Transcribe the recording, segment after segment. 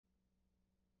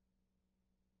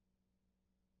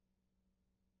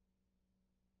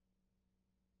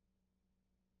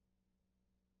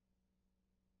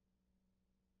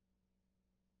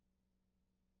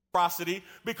generosity,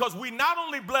 because we not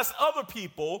only bless other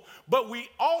people, but we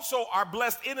also are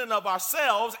blessed in and of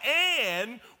ourselves,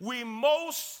 and we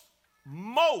most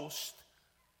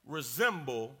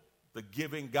resemble the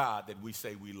giving God that we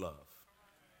say we love.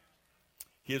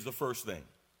 Here's the first thing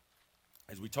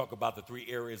as we talk about the three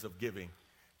areas of giving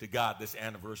to God this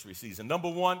anniversary season. Number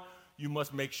one, you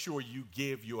must make sure you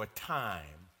give your time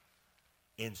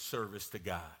in service to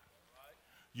God.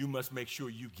 You must make sure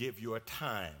you give your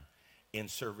time in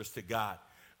service to God.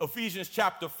 Ephesians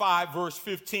chapter 5, verse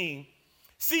 15.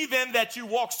 See then that you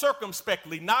walk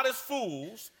circumspectly, not as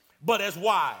fools, but as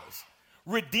wise,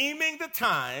 redeeming the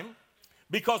time,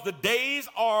 because the days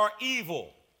are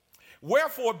evil.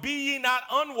 Wherefore be ye not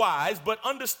unwise, but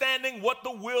understanding what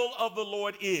the will of the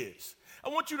Lord is. I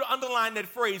want you to underline that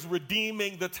phrase,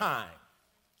 redeeming the time.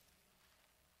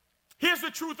 Here's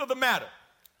the truth of the matter.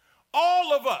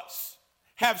 All of us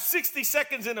have 60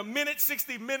 seconds in a minute,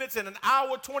 60 minutes in an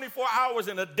hour, 24 hours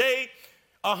in a day,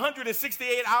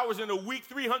 168 hours in a week,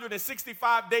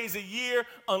 365 days a year,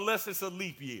 unless it's a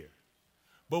leap year.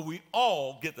 But we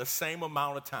all get the same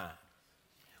amount of time.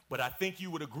 But I think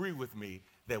you would agree with me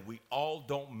that we all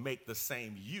don't make the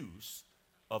same use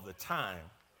of the time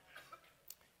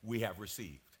we have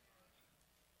received.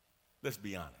 Let's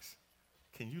be honest.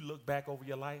 Can you look back over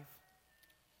your life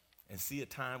and see a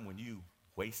time when you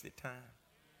wasted time?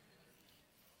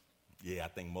 Yeah, I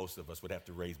think most of us would have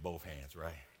to raise both hands,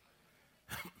 right?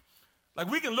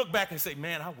 Like we can look back and say,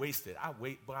 man, I wasted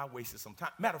some time.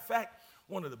 Matter of fact,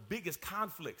 one of the biggest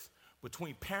conflicts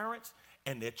between parents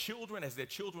and their children as their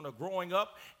children are growing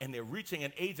up and they're reaching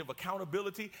an age of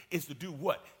accountability is to do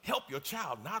what? Help your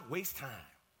child not waste time.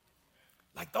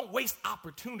 Like, don't waste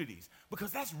opportunities,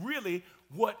 because that's really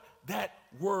what that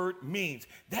word means.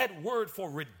 That word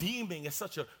for redeeming is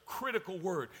such a critical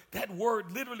word. That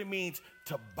word literally means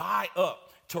to buy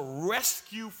up, to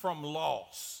rescue from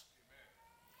loss,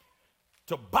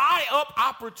 to buy up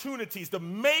opportunities, to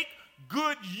make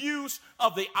good use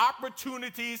of the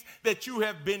opportunities that you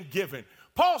have been given.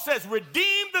 Paul says,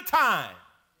 redeem the time.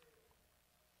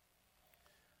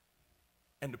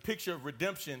 And the picture of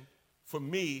redemption for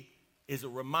me is a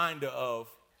reminder of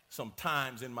some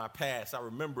times in my past. I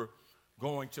remember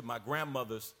going to my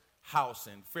grandmother's house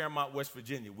in Fairmont, West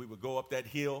Virginia. We would go up that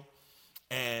hill,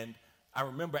 and I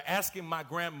remember asking my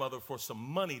grandmother for some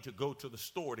money to go to the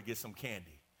store to get some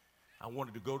candy. I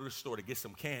wanted to go to the store to get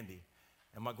some candy.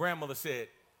 And my grandmother said,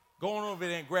 go on over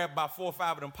there and grab about 4 or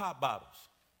 5 of them pop bottles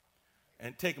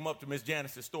and take them up to Miss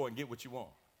Janice's store and get what you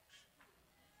want.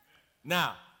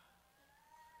 Now,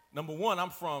 number one, I'm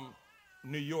from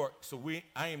New York, so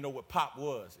I didn't know what pop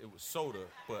was. It was soda,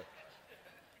 but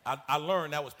I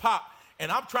learned that was pop.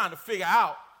 And I'm trying to figure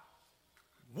out,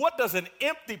 what does an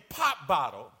empty pop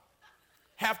bottle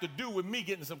have to do with me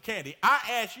getting some candy? I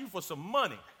asked you for some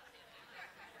money.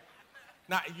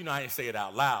 Now, I didn't say it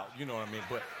out loud, you know what I mean,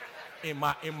 but in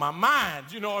my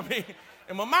mind, you know what I mean?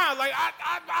 In my mind, like,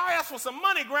 I asked for some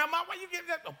money, Grandma. Why you get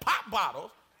the pop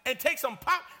bottles and take some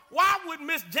pop? Why would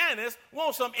Miss Janice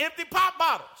want some empty pop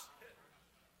bottles?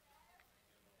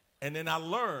 And then I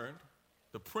learned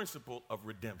the principle of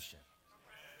redemption.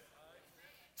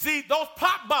 See, those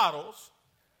pop bottles,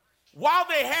 while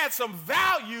they had some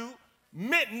value,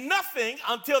 meant nothing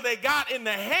until they got in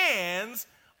the hands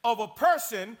of a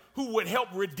person who would help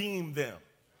redeem them.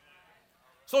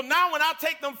 So now when I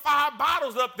take them 5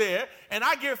 bottles up there and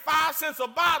I give 5 cents a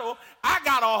bottle, I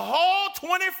got a whole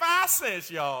 25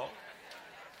 cents, y'all.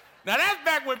 Now that's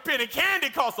back when penny candy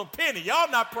cost a penny.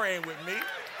 Y'all not praying with me.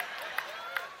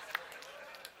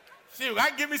 Shoot, I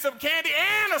can give me some candy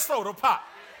and a soda pop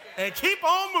and keep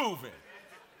on moving.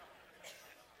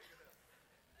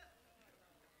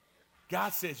 God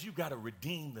says you got to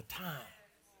redeem the time.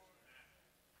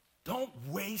 Don't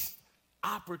waste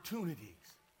opportunities.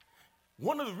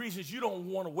 One of the reasons you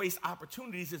don't want to waste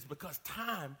opportunities is because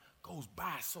time goes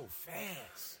by so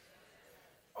fast.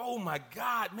 Oh, my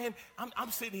God, man. I'm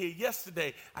sitting here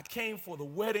yesterday. I came for the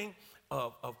wedding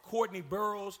of Courtney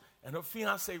Burroughs and her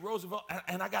fiance Roosevelt,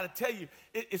 and I got to tell you,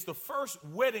 it's the first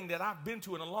wedding that I've been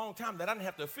to in a long time that I didn't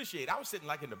have to officiate. I was sitting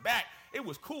like in the back. It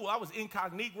was cool. I was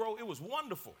incognito. It was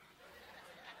wonderful.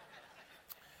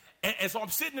 And so I'm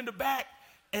sitting in the back,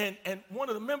 and one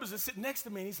of the members is sitting next to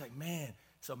me, and he's like, man,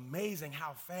 it's amazing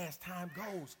how fast time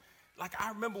goes. Like, I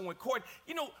remember when Courtney,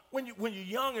 when you're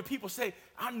young and people say,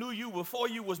 I knew you before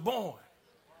you was born.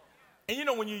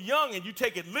 And when you're young and you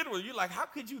take it literally, you're like, how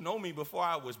could you know me before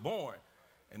I was born?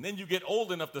 And then you get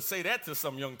old enough to say that to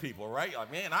some young people, right?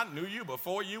 Like, man, I knew you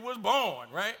before you was born,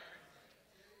 right?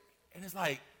 And it's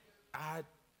like, I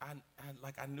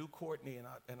I knew Courtney,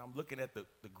 and I'm looking at the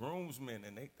groomsmen,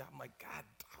 and I'm like, God,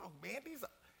 dog, man,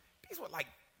 these were like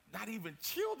not even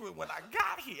children when I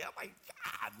got here. I'm like,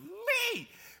 God, Lee,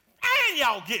 and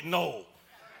y'all getting old.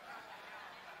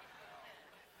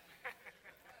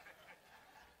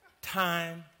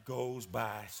 Time goes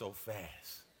by so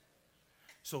fast.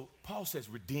 So Paul says,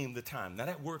 redeem the time. Now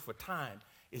that word for time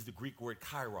is the Greek word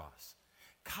kairos.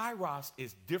 Kairos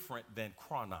is different than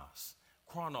chronos.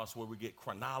 Chronos, where we get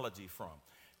chronology from,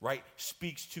 right,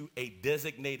 speaks to a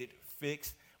designated,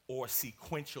 fixed, or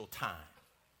sequential time,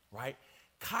 right?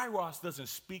 Kairos doesn't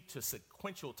speak to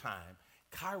sequential time.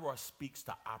 Kairos speaks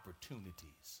to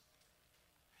opportunities,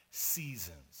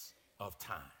 seasons of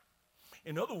time.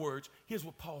 In other words, here's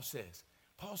what Paul says.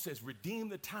 Paul says, redeem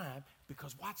the time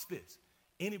because watch this.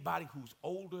 Anybody who's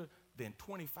older than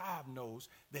 25 knows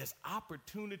there's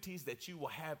opportunities that you will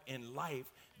have in life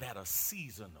that are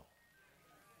seasonal.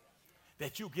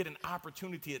 That you'll get an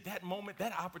opportunity at that moment.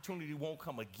 That opportunity won't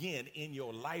come again in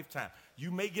your lifetime.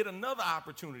 You may get another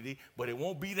opportunity, but it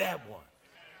won't be that one.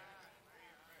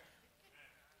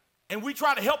 And we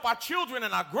try to help our children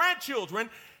and our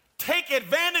grandchildren take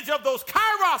advantage of those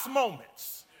kairos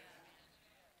moments.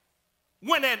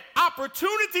 When an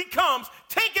opportunity comes,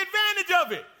 take advantage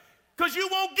of it because you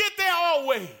won't get there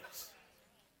always.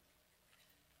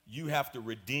 You have to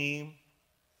redeem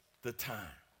the time.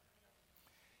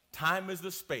 Time is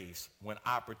the space when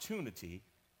opportunity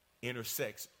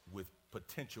intersects with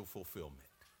potential fulfillment.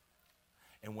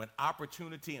 And when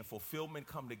opportunity and fulfillment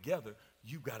come together,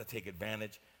 you've got to take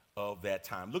advantage of that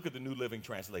time. Look at the New Living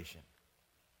Translation.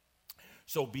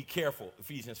 So be careful,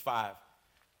 Ephesians 5,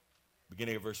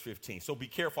 beginning of verse 15. So be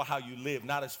careful how you live,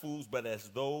 not as fools, but as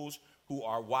those who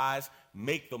are wise.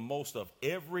 Make the most of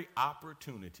every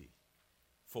opportunity.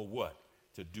 For what?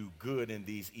 To do good in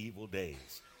these evil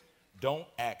days. Don't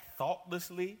act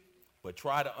thoughtlessly, but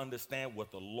try to understand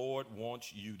what the Lord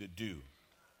wants you to do.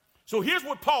 So here's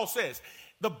what Paul says.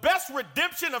 The best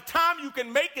redemption of time you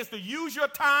can make is to use your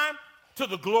time to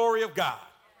the glory of God.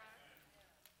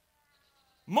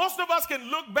 Most of us can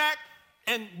look back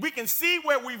and we can see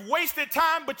where we've wasted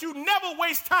time, but you never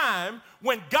waste time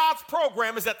when God's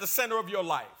program is at the center of your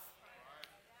life.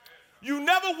 You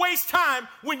never waste time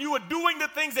when you are doing the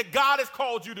things that God has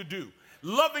called you to do.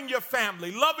 Loving your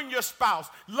family, loving your spouse,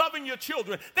 loving your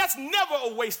children. That's never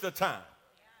a waste of time.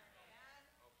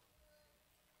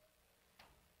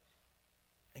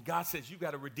 And God says you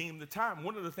got to redeem the time.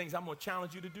 One of the things I'm going to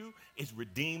challenge you to do is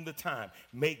redeem the time.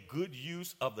 Make good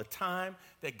use of the time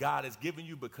that God has given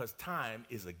you because time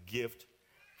is a gift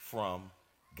from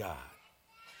God.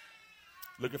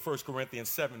 Look at 1 Corinthians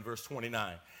 7, verse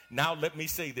 29. Now let me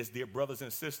say this, dear brothers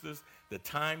and sisters, the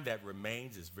time that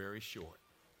remains is very short.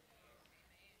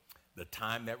 The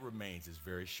time that remains is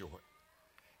very short.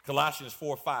 Colossians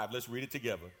 4:5, let's read it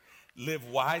together. Live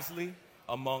wisely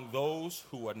among those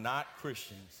who are not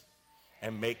Christians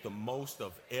and make the most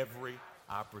of every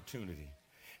opportunity.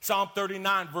 Psalm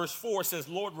 39, verse 4 says,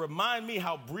 Lord, remind me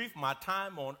how brief my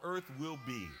time on earth will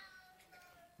be.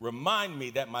 Remind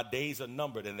me that my days are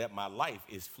numbered and that my life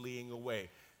is fleeing away.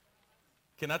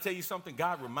 Can I tell you something?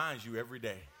 God reminds you every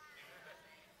day.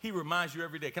 He reminds you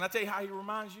every day. Can I tell you how he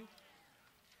reminds you?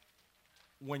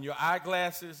 When your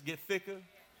eyeglasses get thicker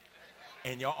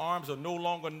and your arms are no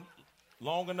longer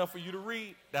long enough for you to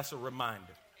read, that's a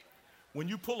reminder. When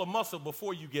you pull a muscle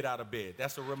before you get out of bed,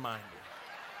 that's a reminder.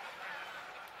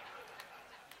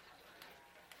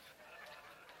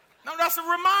 No, that's a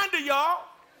reminder, y'all.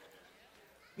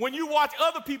 When you watch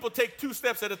other people take 2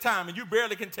 steps at a time and you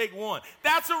barely can take 1,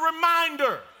 that's a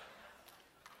reminder.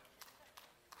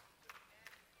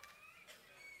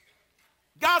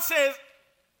 God says,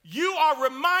 you are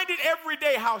reminded every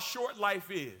day how short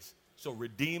life is. So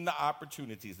redeem the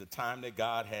opportunities, the time that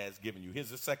God has given you.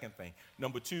 Here's the second thing.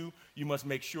 Number 2, you must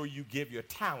make sure you give your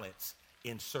talents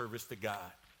in service to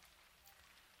God.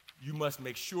 You must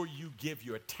make sure you give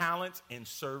your talents in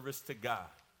service to God.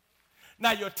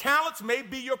 Now, your talents may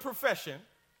be your profession.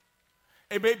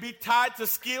 It may be tied to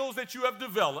skills that you have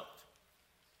developed.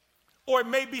 Or it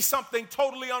may be something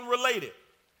totally unrelated.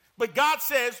 But God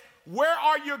says, where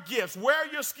are your gifts? Where are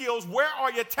your skills? Where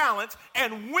are your talents?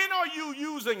 And when are you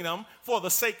using them for the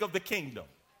sake of the kingdom?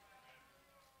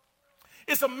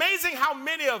 It's amazing how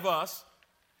many of us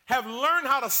have learned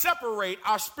how to separate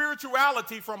our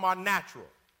spirituality from our natural.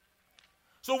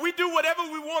 So we do whatever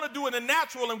we want to do in the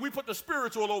natural and we put the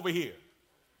spiritual over here.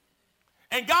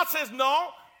 And God says, no,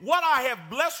 what I have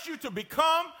blessed you to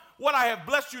become, what I have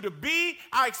blessed you to be,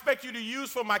 I expect you to use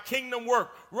for my kingdom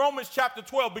work. Romans chapter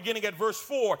 12, beginning at verse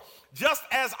 4. Just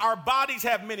as our bodies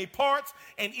have many parts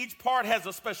and each part has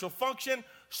a special function,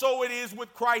 so it is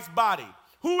with Christ's body.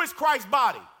 Who is Christ's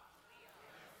body?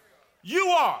 You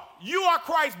are. You are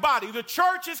Christ's body. The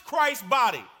church is Christ's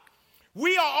body.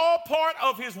 We are all part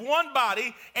of his one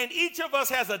body, and each of us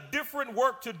has a different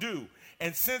work to do.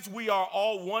 And since we are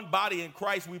all one body in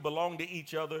Christ, we belong to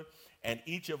each other, and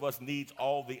each of us needs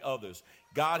all the others.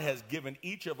 God has given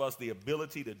each of us the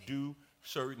ability to do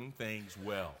certain things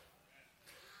well.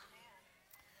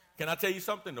 Can I tell you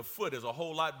something? The foot is a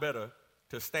whole lot better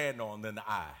to stand on than the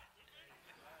eye.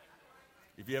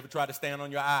 If you ever try to stand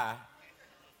on your eye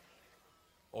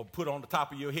or put on the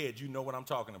top of your head, you know what I'm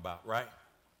talking about, right?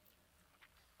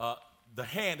 The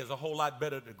hand is a whole lot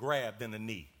better to grab than the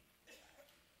knee,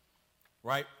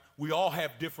 right? We all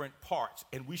have different parts,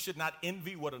 and we should not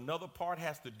envy what another part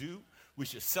has to do. We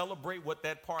should celebrate what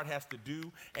that part has to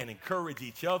do and encourage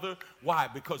each other. Why?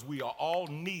 Because we are all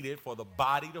needed for the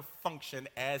body to function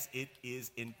as it is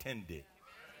intended.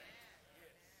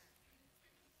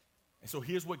 And so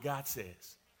here's what God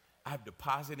says. I have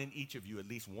deposited in each of you at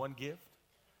least one gift.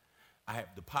 I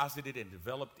have deposited and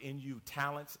developed in you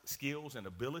talents, skills, and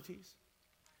abilities.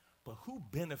 But who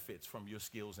benefits from your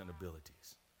skills and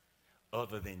abilities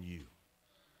other than you?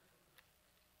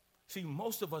 See,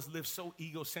 most of us live so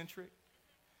egocentric,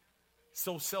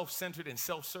 so self-centered and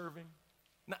self-serving.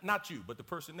 Not you, but the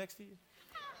person next to you.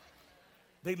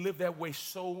 They live that way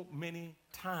so many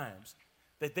times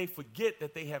that they forget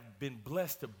that they have been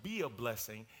blessed to be a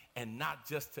blessing and not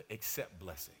just to accept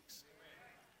blessings.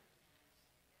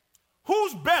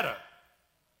 Who's better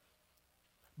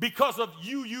because of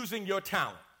you using your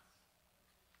talent?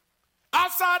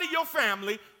 Outside of your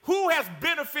family, who has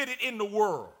benefited in the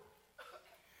world?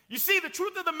 You see, the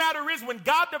truth of the matter is when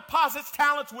God deposits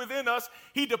talents within us,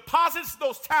 he deposits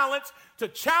those talents to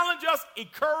challenge us,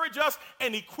 encourage us,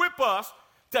 and equip us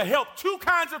to help two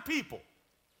kinds of people.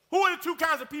 Who are the two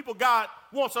kinds of people God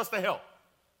wants us to help?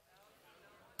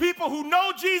 People who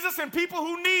know Jesus and people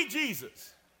who need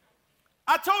Jesus.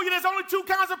 I told you there's only two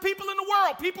kinds of people in the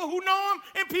world, people who know him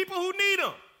and people who need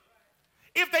him.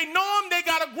 If they know him, they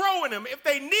got to grow in him. If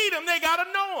they need him, they got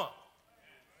to know him.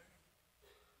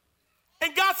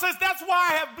 And God says, that's why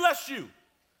I have blessed you,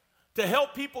 to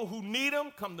help people who need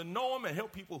him come to know him and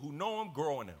help people who know him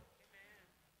grow in him.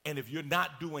 And if you're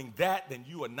not doing that, then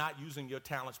you are not using your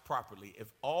talents properly.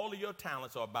 If all of your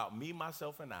talents are about me,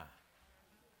 myself, and I,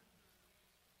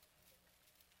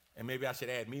 and maybe I should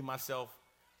add me, myself,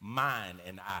 mine,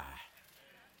 and I,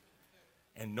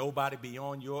 and nobody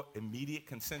beyond your immediate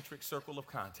concentric circle of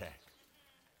contact,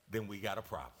 then we got a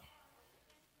problem.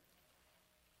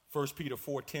 1 Peter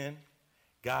 4:10,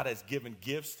 God has given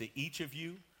gifts to each of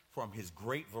you from his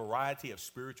great variety of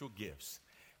spiritual gifts.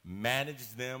 Manage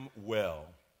them well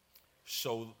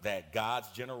so that God's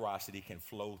generosity can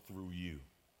flow through you.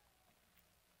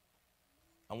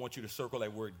 I want you to circle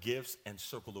that word gifts and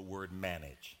circle the word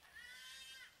manage.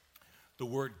 The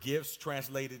word gifts,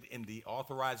 translated in the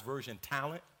Authorized Version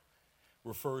talent,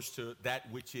 refers to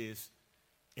that which is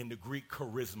in the Greek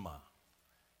charisma.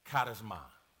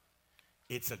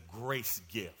 It's a grace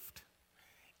gift.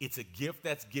 It's a gift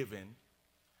that's given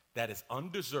that is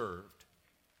undeserved,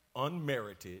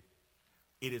 unmerited.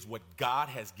 It is what God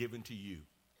has given to you.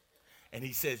 And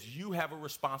he says, you have a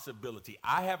responsibility.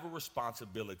 I have a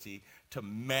responsibility to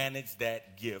manage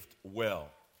that gift well,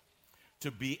 to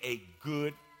be a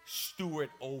good steward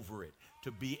over it,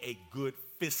 to be a good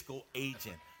fiscal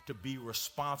agent, to be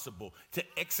responsible, to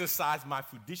exercise my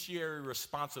fiduciary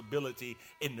responsibility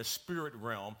in the spirit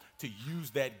realm, to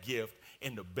use that gift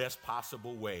in the best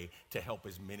possible way to help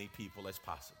as many people as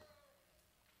possible.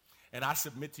 And I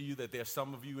submit to you that there's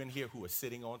some of you in here who are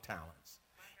sitting on talents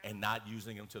and not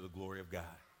using them to the glory of God.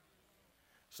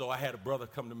 So I had a brother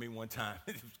come to me one time.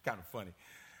 It was kind of funny.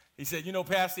 He said, you know,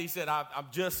 Pastor, he said, I'm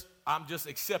just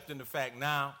accepting the fact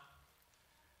now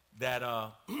that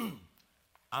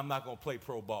I'm not going to play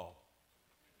pro ball.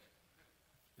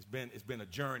 It's been a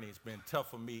journey. It's been tough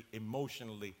for me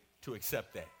emotionally to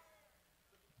accept that.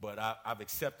 But I've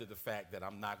accepted the fact that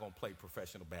I'm not going to play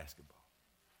professional basketball.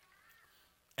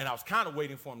 And I was kind of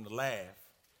waiting for him to laugh.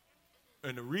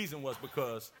 And the reason was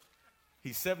because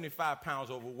he's 75 pounds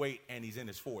overweight and he's in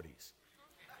his 40s.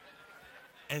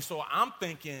 And so I'm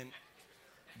thinking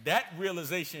that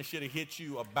realization should have hit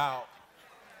you about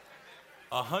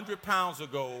 100 pounds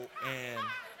ago and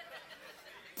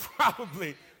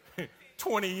probably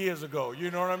 20 years ago.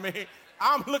 You know what I mean?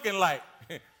 I'm looking like,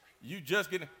 you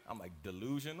just getting, I'm like,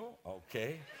 delusional?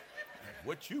 Okay.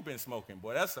 What you been smoking?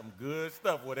 Boy, that's some good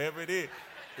stuff, whatever it is.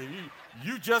 If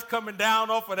you just coming down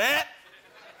off of that,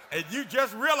 and you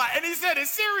just realize, and he said it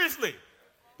seriously.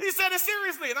 He said it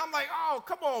seriously. And I'm like, oh,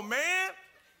 come on, man.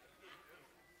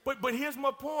 But here's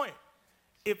my point.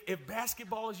 If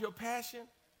basketball is your passion,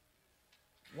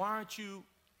 why aren't you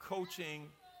coaching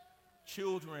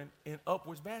children in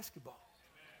upwards basketball?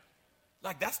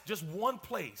 Like, that's just one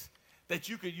place that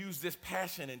you could use this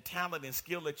passion and talent and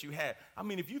skill that you have. I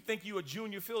mean, if you think you're a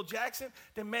junior Phil Jackson,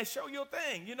 then, man, show your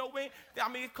thing. You know what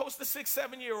I mean? Coach the 6,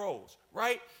 7-year-olds,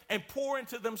 right? And pour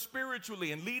into them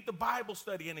spiritually and lead the Bible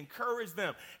study and encourage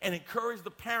them and encourage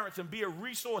the parents and be a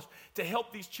resource to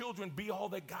help these children be all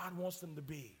that God wants them to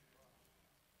be,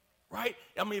 right?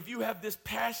 I mean, if you have this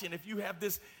passion, if you have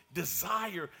this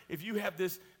desire, if you have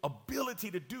this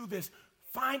ability to do this,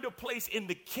 find a place in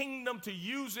the kingdom to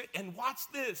use it. And watch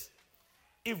this.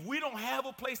 If we don't have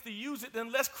a place to use it,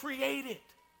 then let's create it.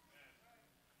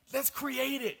 Let's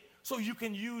create it so you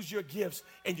can use your gifts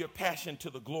and your passion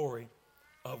to the glory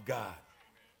of God.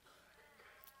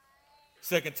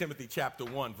 2 Timothy chapter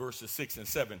 1, verses 6 and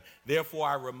 7. Therefore,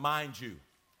 I remind you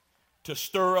to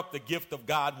stir up the gift of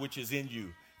God which is in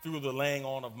you through the laying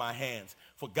on of my hands.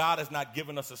 For God has not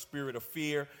given us a spirit of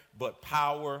fear, but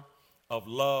power, of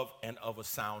love, and of a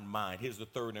sound mind. Here's the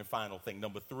third and final thing.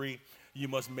 Number 3, you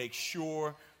must make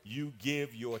sure you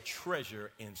give your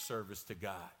treasure in service to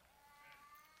God.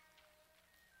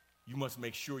 You must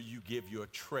make sure you give your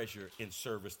treasure in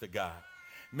service to God.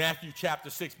 Matthew chapter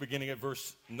 6, beginning at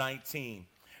verse 19.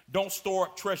 Don't store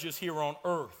up treasures here on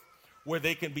earth where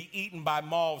they can be eaten by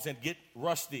moths and get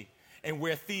rusty, and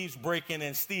where thieves break in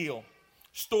and steal.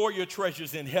 Store your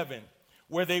treasures in heaven,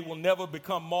 where they will never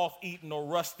become moth-eaten or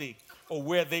rusty, or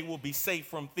where they will be safe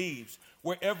from thieves.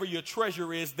 Wherever your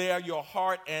treasure is, there your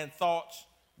heart and thoughts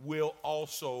will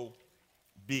also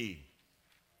be.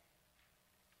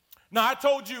 Now, I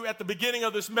told you at the beginning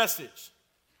of this message,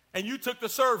 and you took the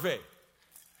survey,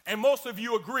 and most of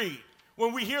you agreed.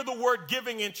 When we hear the word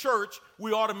giving in church,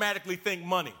 we automatically think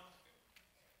money.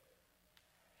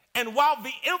 And while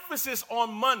the emphasis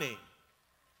on money,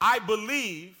 I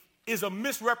believe, is a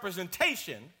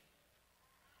misrepresentation,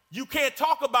 you can't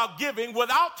talk about giving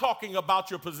without talking about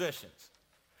your possessions.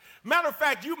 Matter of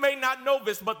fact, you may not know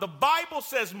this, but the Bible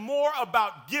says more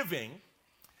about giving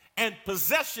and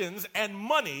possessions and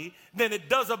money than it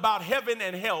does about heaven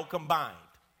and hell combined.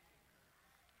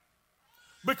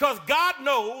 Because God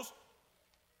knows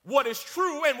what is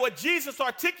true and what Jesus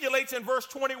articulates in verse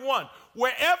 21.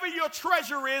 Wherever your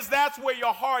treasure is, that's where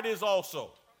your heart is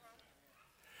also.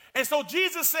 And so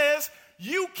Jesus says,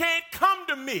 you can't come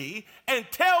to me and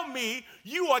tell me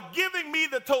you are giving me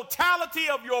the totality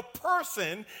of your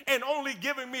person and only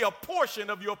giving me a portion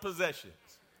of your possessions.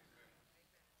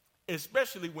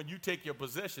 Especially when you take your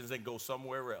possessions and go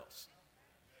somewhere else.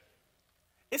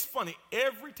 It's funny,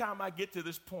 every time I get to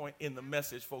this point in the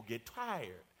message, folks get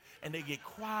tired and they get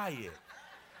quiet.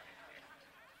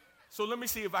 So let me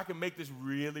see if I can make this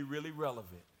really, really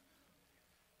relevant.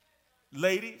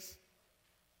 Ladies,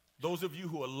 those of you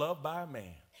who are loved by a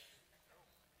man,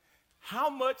 how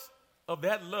much of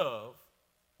that love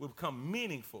will become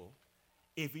meaningful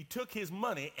if he took his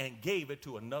money and gave it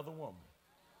to another woman?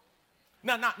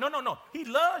 No. He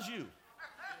loves you.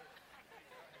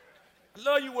 I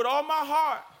love you with all my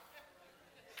heart.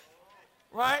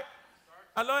 Right?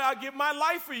 I love you. I give my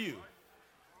life for you.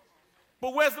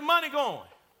 But where's the money going?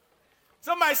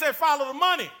 Somebody said follow the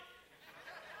money.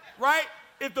 Right?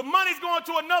 If the money's going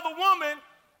to another woman,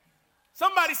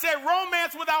 somebody said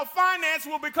romance without finance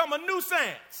will become a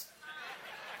nuisance.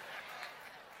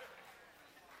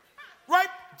 Right?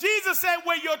 Jesus said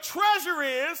where your treasure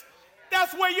is,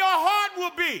 that's where your heart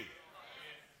will be.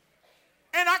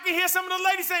 And I can hear some of the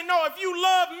ladies saying, no, if you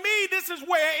love me, this is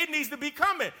where it needs to be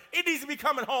coming. It needs to be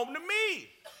coming home to me.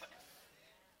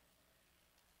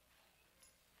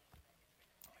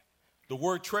 The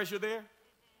word treasure there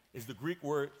is the Greek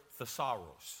word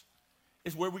thesaurus.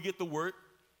 It's where we get the word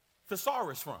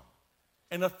thesaurus from.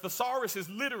 And a thesaurus is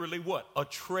literally what? A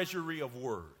treasury of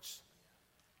words.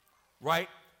 Right?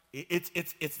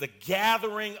 It's the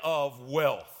gathering of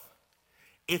wealth.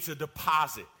 It's a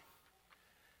deposit.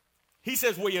 He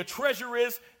says where your treasure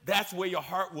is, that's where your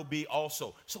heart will be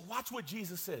also. So watch what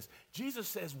Jesus says. Jesus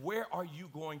says, where are you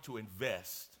going to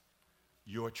invest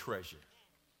your treasure?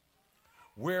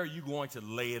 Where are you going to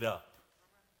lay it up?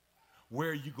 Where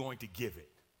are you going to give it?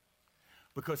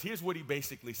 Because here's what he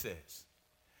basically says.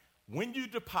 When you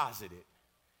deposit it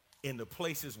in the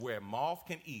places where moth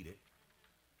can eat it,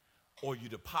 or you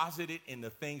deposit it in the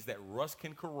things that rust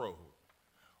can corrode,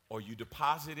 or you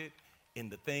deposit it in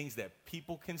the things that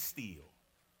people can steal,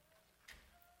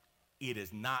 it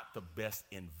is not the best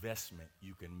investment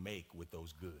you can make with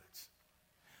those goods.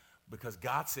 Because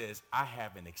God says, I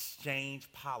have an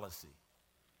exchange policy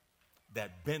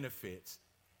that benefits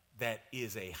that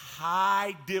is a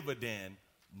high dividend,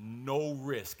 no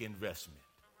risk investment.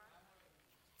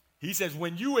 He says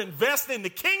when you invest in the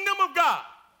kingdom of God,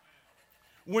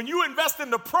 when you invest in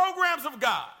the programs of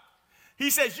God, he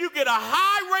says you get a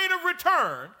high rate of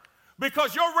return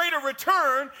because your rate of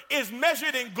return is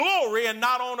measured in glory and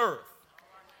not on earth.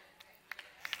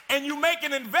 And you make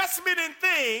an investment in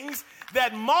things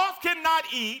that moth cannot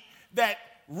eat, that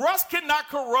rust cannot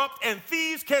corrupt, and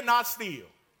thieves cannot steal.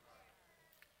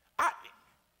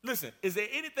 Listen, is there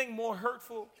anything more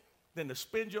hurtful than to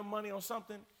spend your money on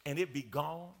something and it be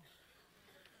gone?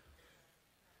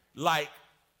 Like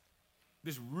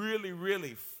this really,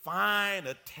 really fine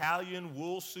Italian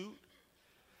wool suit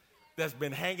that's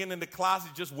been hanging in the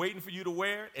closet just waiting for you to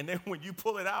wear it, and then when you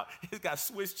pull it out, it's got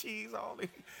Swiss cheese all in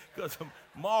it because the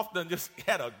moth done just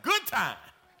had a good time.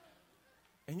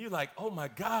 And you're like, oh my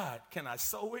God, can I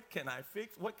sew it? Can I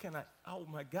fix? What can I? Oh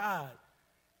my God.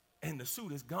 And the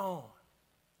suit is gone.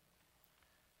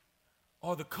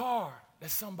 Or the car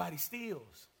that somebody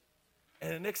steals,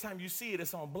 and the next time you see it,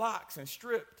 it's on blocks and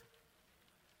stripped.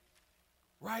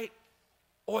 Right?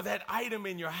 Or that item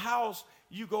in your house,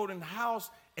 you go in the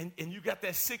house and you got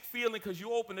that sick feeling because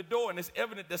you open the door and it's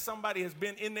evident that somebody has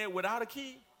been in there without a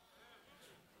key.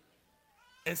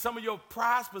 And some of your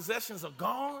prized possessions are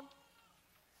gone.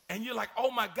 And you're like, oh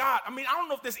my God. I mean, I don't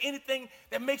know if there's anything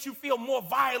that makes you feel more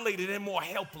violated and more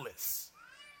helpless.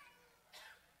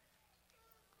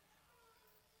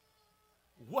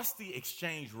 What's the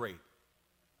exchange rate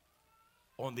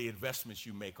on the investments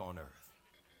you make on earth?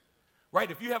 Right?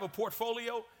 If you have a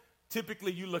portfolio,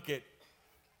 typically you look at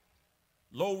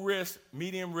low risk,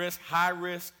 medium risk, high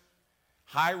risk.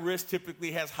 High risk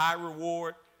typically has high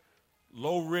reward.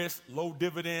 Low risk, low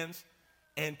dividends.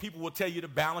 And people will tell you to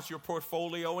balance your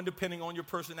portfolio. And depending on your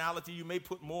personality, you may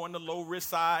put more on the low risk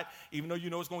side, even though you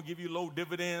know it's going to give you low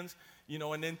dividends. You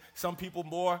know, and then some people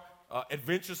more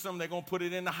adventuresome, they're going to put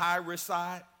it in the high risk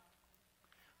side.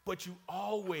 But you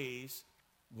always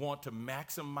want to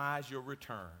maximize your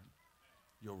return,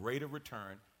 your rate of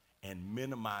return, and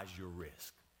minimize your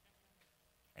risk.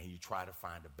 And you try to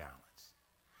find a balance.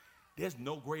 There's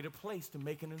no greater place to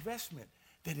make an investment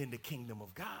than in the kingdom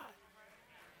of God.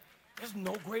 There's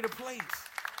no greater place.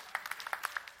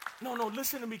 No,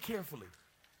 listen to me carefully.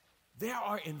 There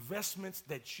are investments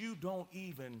that you don't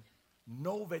even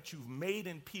know that you've made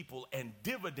in people and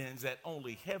dividends that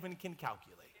only heaven can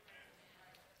calculate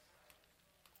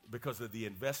because of the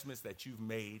investments that you've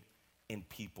made in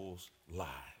people's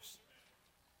lives.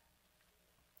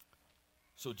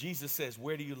 So Jesus says,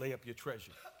 where do you lay up your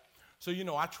treasure? So, you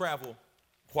know, I travel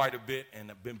quite a bit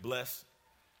and I've been blessed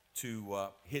to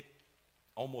hit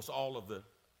almost all of the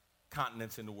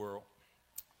continents in the world.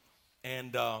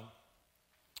 And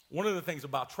one of the things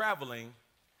about traveling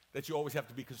that you always have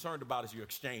to be concerned about is your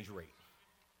exchange rate.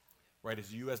 Right? Is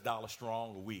the U.S. dollar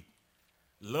strong or weak?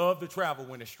 Love to travel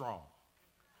when it's strong.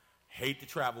 Hate to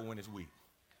travel when it's weak.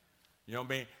 You know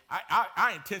what I mean?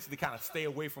 I intentionally kind of stay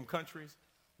away from countries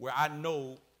where I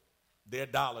know their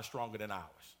dollar is stronger than ours.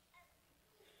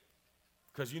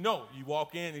 Because, you know, you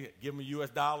walk in and give them a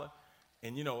U.S. dollar,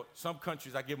 and, you know, some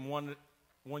countries I give them one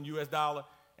U.S. dollar,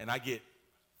 and I get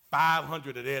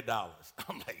 500 of their dollars.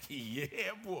 I'm like, yeah,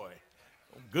 boy,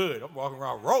 I'm good. I'm walking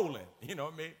around rolling, you know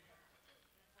what I mean?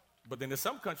 But then there's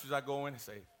some countries I go in and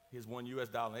say, here's $1 U.S.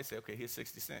 and they say, okay, here's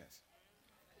 60 cents.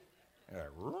 And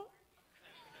I'm like,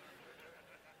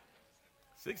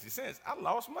 60 cents? I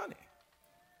lost money.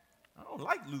 I don't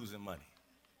like losing money,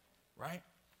 right?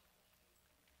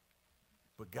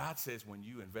 But God says when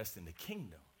you invest in the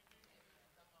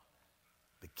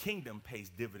kingdom pays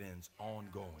dividends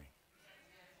ongoing.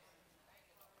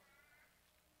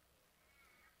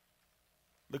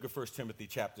 Look at 1 Timothy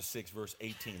chapter 6, verse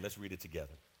 18. Let's read it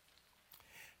together.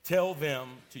 Tell them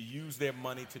to use their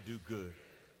money to do good.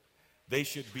 They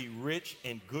should be rich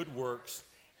in good works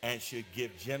and should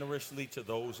give generously to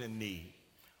those in need,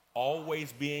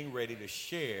 always being ready to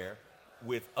share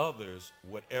with others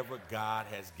whatever God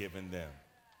has given them.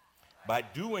 By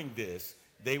doing this,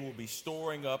 they will be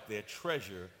storing up their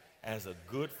treasure as a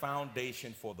good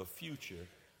foundation for the future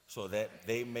so that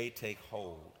they may take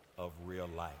hold of real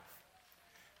life.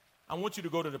 I want you to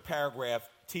go to the paragraph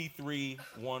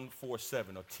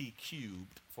T3147, or T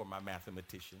cubed for my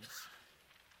mathematicians.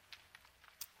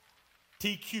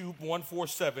 T cubed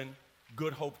 147,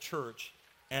 Good Hope Church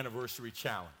Anniversary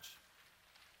Challenge.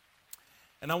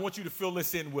 And I want you to fill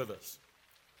this in with us.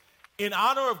 In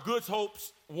honor of Good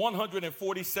Hope's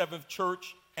 147th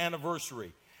church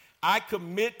anniversary, I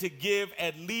commit to give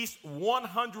at least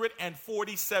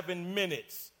 147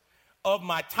 minutes of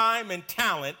my time and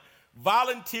talent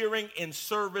volunteering in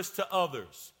service to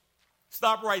others.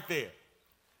 Stop right there.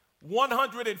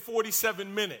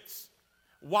 147 minutes.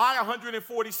 Why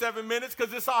 147 minutes?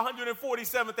 Because it's our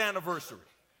 147th anniversary.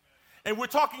 And we're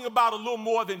talking about a little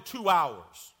more than 2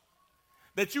 hours.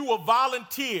 That you will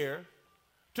volunteer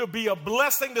to be a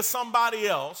blessing to somebody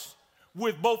else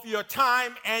with both your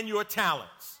time and your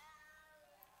talents.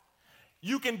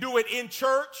 You can do it in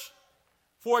church.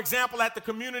 For example, at the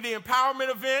community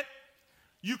empowerment event.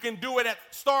 You can do it at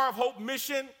Star of Hope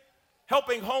Mission,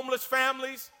 helping homeless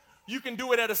families. You can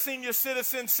do it at a senior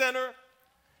citizen center.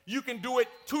 You can do it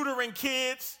tutoring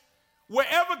kids.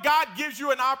 Wherever God gives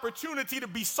you an opportunity to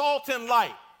be salt and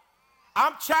light,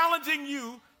 I'm challenging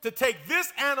you to take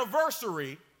this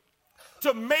anniversary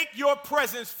to make your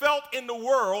presence felt in the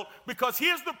world, because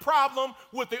here's the problem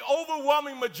with the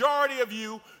overwhelming majority of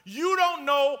you. You don't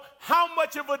know how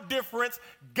much of a difference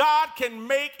God can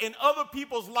make in other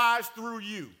people's lives through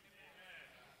you.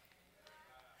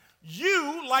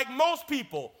 You, like most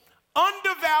people,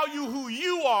 undervalue who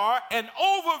you are and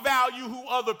overvalue who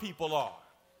other people are.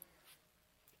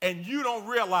 And you don't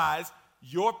realize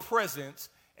your presence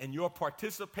and your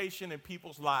participation in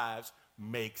people's lives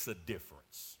makes a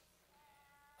difference.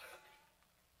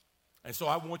 And so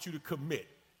I want you to commit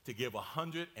to give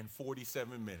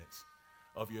 147 minutes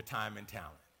of your time and talent.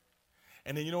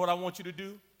 And then you know what I want you to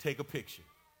do? Take a picture.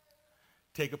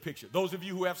 Take a picture. Those of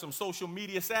you who have some social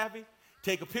media savvy,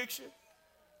 take a picture.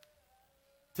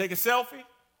 Take a selfie.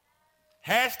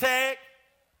 Hashtag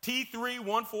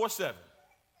T3147.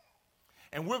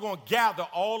 And we're going to gather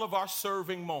all of our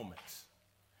serving moments.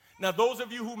 Now, those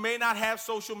of you who may not have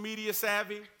social media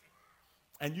savvy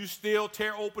and you still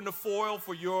tear open the foil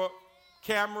for your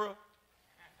camera,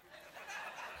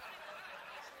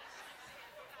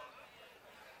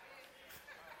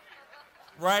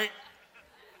 right?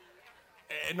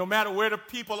 And no matter where the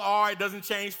people are, it doesn't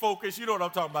change focus. You know what I'm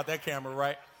talking about, that camera,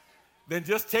 right? Then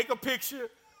just take a picture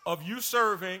of you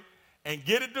serving and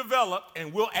get it developed,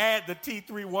 and we'll add the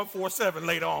T3147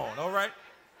 later on, all right?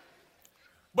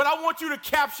 But I want you to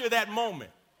capture that moment.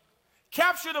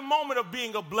 Capture the moment of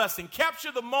being a blessing.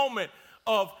 Capture the moment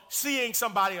of seeing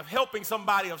somebody, of helping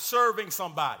somebody, of serving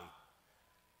somebody.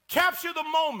 Capture the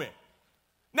moment.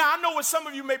 Now, I know what some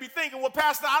of you may be thinking, well,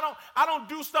 Pastor, I don't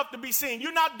do stuff to be seen.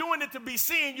 You're not doing it to be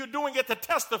seen. You're doing it to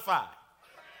testify.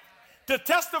 To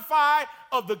testify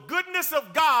of the goodness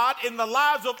of God in the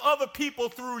lives of other people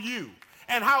through you,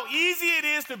 and how easy it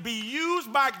is to be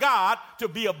used by God to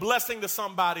be a blessing to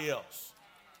somebody else.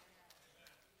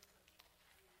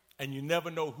 And you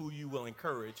never know who you will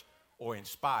encourage or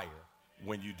inspire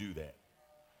when you do that.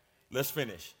 Let's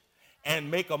finish.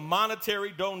 And make a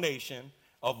monetary donation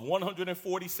of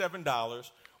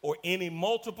 $147 or any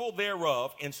multiple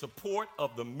thereof in support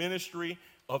of the ministry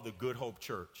of the Good Hope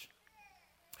Church.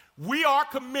 We are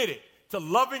committed to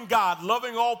loving God,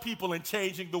 loving all people, and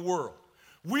changing the world.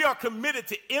 We are committed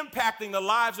to impacting the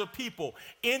lives of people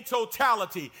in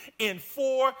totality in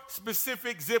 4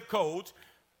 specific zip codes,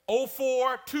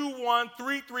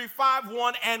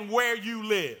 04213351, and where you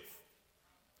live.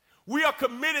 We are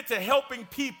committed to helping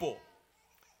people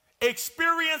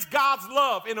experience God's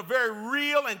love in a very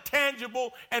real and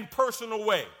tangible and personal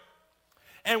way.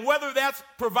 And whether that's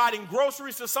providing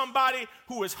groceries to somebody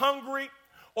who is hungry,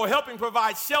 or helping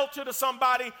provide shelter to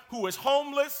somebody who is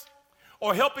homeless,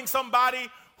 or helping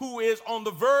somebody who is on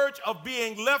the verge of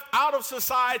being left out of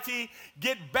society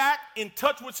get back in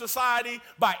touch with society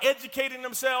by educating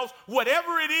themselves,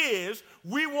 whatever it is,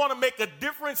 we want to make a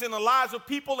difference in the lives of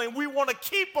people, and we want to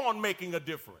keep on making a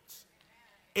difference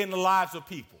in the lives of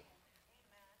people.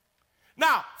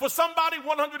 Now, for somebody,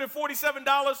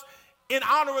 $147 in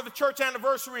honor of the church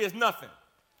anniversary is nothing.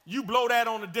 You blow that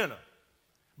on a dinner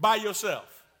by yourself.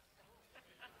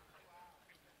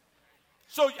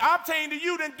 So I'm saying to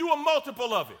you, then do a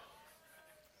multiple of it.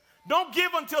 Don't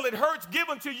give until it hurts. Give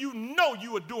until you know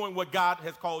you are doing what God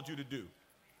has called you to do.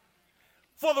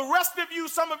 For the rest of you,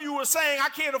 some of you are saying, I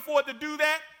can't afford to do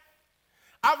that.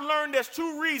 I've learned there's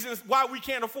 2 reasons why we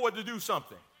can't afford to do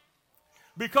something.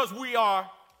 Because we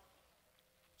are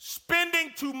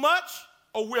spending too much,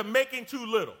 or we're making too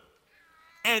little.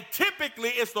 And typically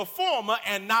it's the former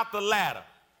and not the latter.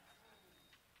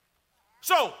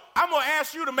 So I'm going to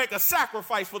ask you to make a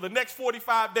sacrifice for the next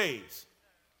 45 days.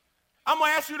 I'm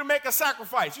going to ask you to make a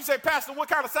sacrifice. You say, Pastor, what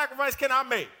kind of sacrifice can I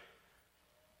make?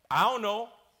 I don't know.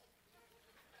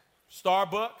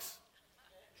 Starbucks.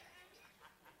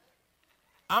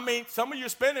 I mean, some of you are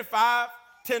spending $5,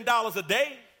 $10 a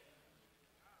day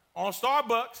on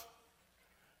Starbucks.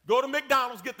 Go to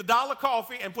McDonald's, get the $1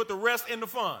 coffee, and put the rest in the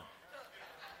fund.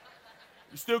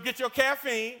 You still get your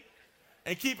caffeine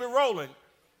and keep it rolling.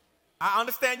 I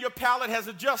understand your palate has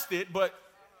adjusted, but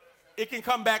it can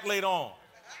come back later on.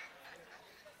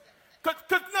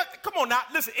 Come on now,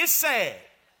 listen, it's sad.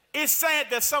 It's sad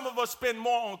that some of us spend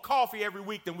more on coffee every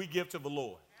week than we give to the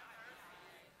Lord.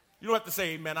 You don't have to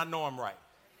say amen, I know I'm right.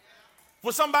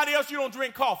 For somebody else, you don't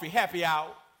drink coffee, happy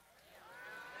hour.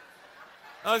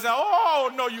 I say,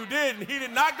 oh, no, you didn't. He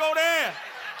did not go there.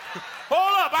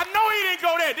 Hold up, I know he didn't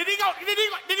go there. Did he go?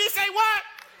 Did he say what?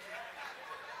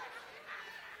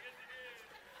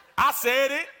 I said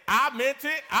it. I meant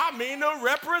it. I mean to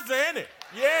represent it.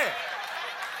 Yeah.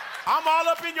 I'm all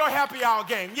up in your happy hour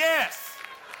game. Yes.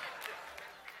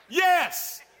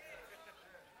 Yes.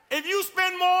 If you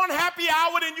spend more on happy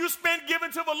hour than you spend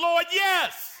giving to the Lord,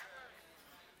 yes.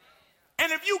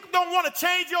 And if you don't want to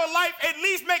change your life, at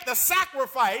least make the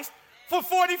sacrifice for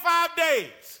 45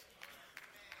 days.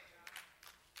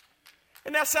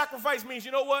 And that sacrifice means,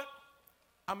 you know what?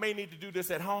 I may need to do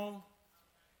this at home.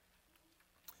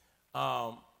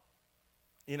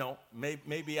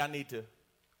 Maybe I need to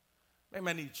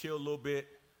chill a little bit,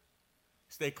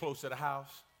 stay close to the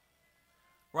house,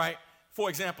 right? For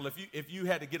example, if you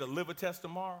had to get a liver test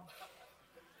tomorrow,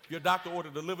 if your doctor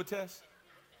ordered a liver test,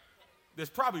 there's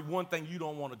probably one thing you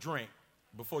don't want to drink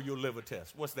before your liver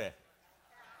test. What's that?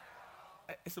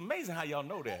 It's amazing how y'all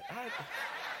know that.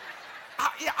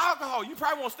 Alcohol. You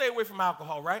probably want to stay away from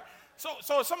alcohol, right?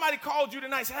 So if somebody called you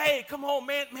tonight and said, hey, come on,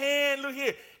 man, look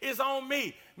here. It's on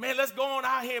me. Man, let's go on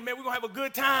out here, man. We're going to have a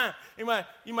good time. You might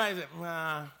say,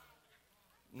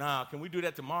 nah, can we do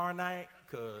that tomorrow night?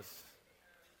 Because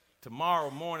tomorrow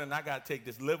morning I got to take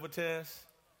this liver test,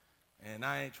 and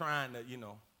I ain't trying to,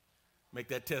 make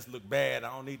that test look bad. I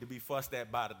don't need to be fussed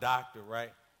at by the doctor,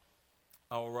 right?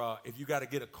 Or if you got to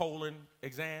get a colon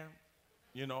exam,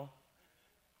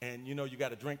 and you got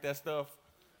to drink that stuff,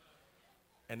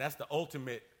 and that's the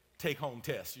ultimate take-home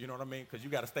test, you know what I mean? Because you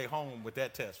got to stay home with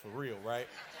that test for real, right?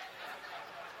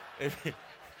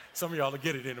 Some of y'all will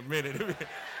get it in a minute.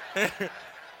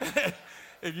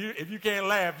 If you can't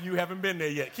laugh, you haven't been there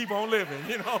yet. Keep on living,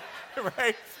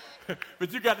 right?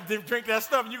 But you got to drink that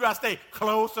stuff, and you got to stay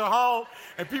close to home.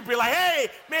 And people be like, hey,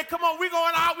 man, come on, we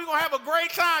going out. We're going to have a great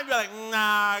time. You're like,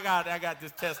 nah, I got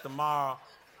this test tomorrow.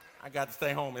 I got to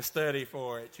stay home and study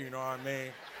for it, you know what I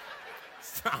mean?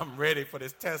 I'm ready for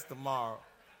this test tomorrow.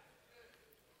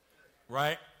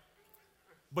 Right?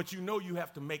 But you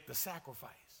have to make the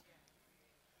sacrifice.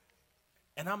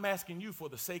 And I'm asking you, for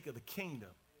the sake of the kingdom,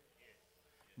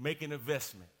 make an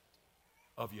investment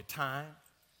of your time,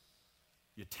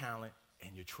 your talent,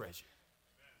 and your treasure.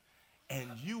 And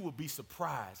you will be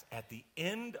surprised at the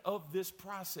end of this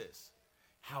process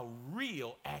how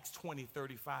real Acts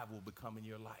 20:35 will become in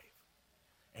your life.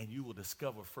 And you will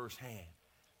discover firsthand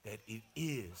that it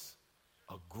is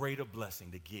a greater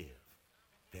blessing to give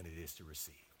than it is to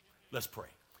receive. Let's pray.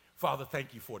 Father,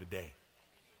 thank you for today.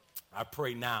 I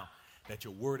pray now that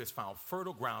your word has found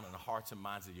fertile ground in the hearts and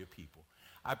minds of your people.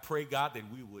 I pray, God, that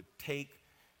we would take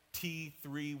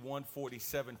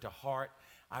T3-147 to heart.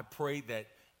 I pray that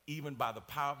even by the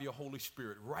power of your Holy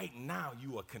Spirit, right now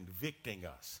you are convicting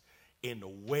us in the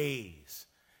ways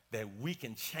that we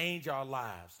can change our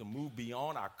lives, to move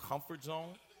beyond our comfort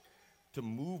zone, to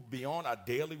move beyond our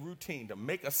daily routine, to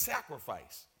make a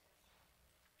sacrifice,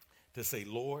 to say,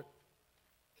 Lord,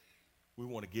 we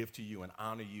want to give to you and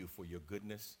honor you for your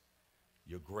goodness,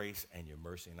 your grace, and your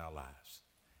mercy in our lives.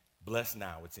 Bless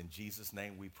now. It's in Jesus'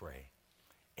 name we pray.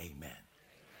 Amen.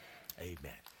 Amen.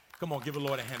 Amen. Come on, give the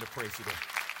Lord a hand of praise today.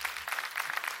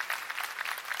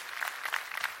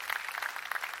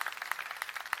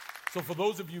 So for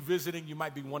those of you visiting, you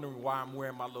might be wondering why I'm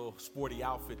wearing my little sporty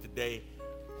outfit today.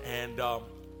 And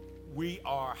we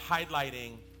are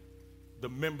highlighting the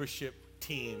membership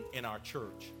team in our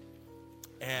church.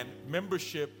 And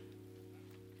membership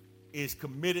is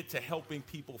committed to helping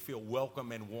people feel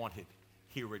welcome and wanted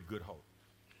here at Good Hope.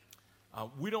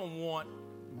 We don't want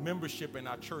membership in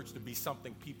our church to be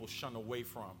something people shun away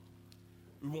from.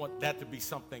 We want that to be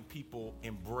something people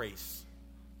embrace,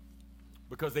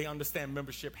 because they understand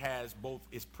membership has both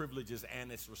its privileges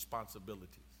and its responsibilities.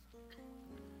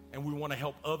 And we want to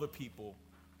help other people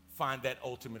find that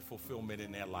ultimate fulfillment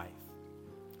in their life.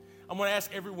 I'm going to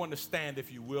ask everyone to stand,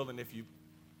 if you will, and if you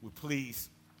would please.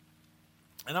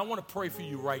 And I want to pray for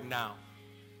you right now.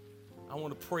 I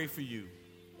want to pray for you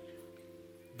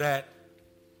that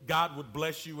God would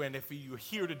bless you. And if you're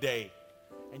here today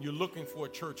and you're looking for a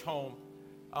church home,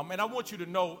 and I want you to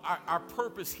know our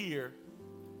purpose here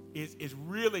is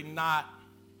really not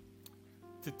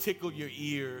to tickle your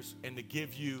ears and to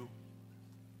give you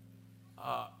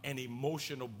an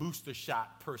emotional booster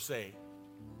shot per se.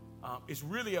 It's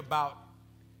really about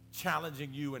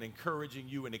challenging you and encouraging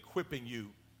you and equipping you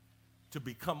to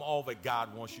become all that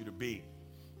God wants you to be.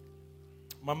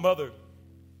 My mother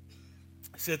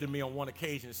said to me on one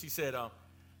occasion, she said,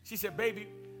 baby,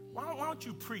 why don't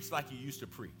you preach like you used to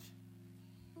preach?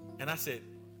 And I said,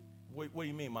 what do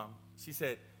you mean, Mom? She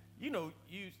said, you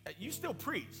still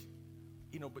preach,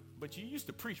 but you used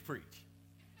to preach.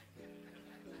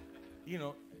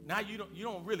 Now you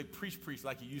don't really preach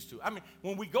like you used to. I mean,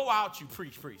 when we go out, you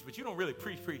preach, but you don't really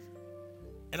preach.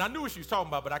 And I knew what she was talking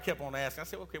about, but I kept on asking. I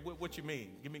said, okay, what you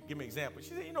mean? Give me an example. She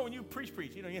said, when you preach,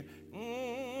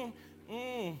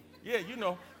 yeah,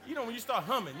 when you start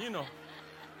humming, you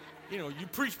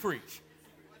preach.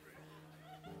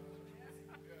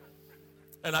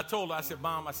 And I told her, I said,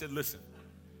 Mom, listen,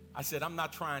 I'm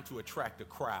not trying to attract a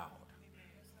crowd.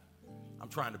 I'm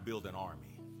trying to build an army.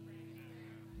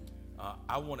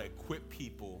 I want to equip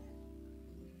people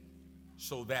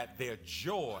so that their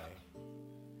joy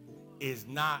is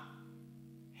not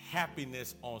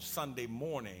happiness on Sunday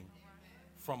morning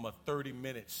from a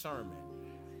 30-minute sermon,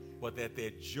 but that their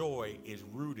joy is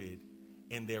rooted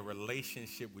in their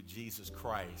relationship with Jesus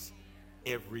Christ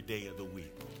every day of the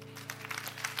week.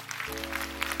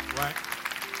 Right?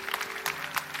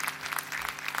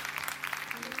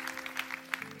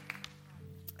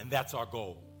 And that's our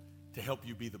goal, to help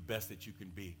you be the best that you can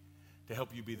be, to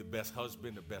help you be the best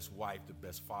husband, the best wife, the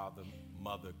best father,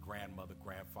 mother, grandmother,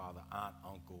 grandfather, aunt,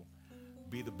 uncle,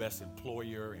 be the best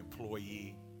employer,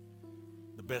 employee,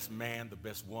 the best man, the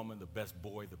best woman, the best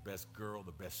boy, the best girl,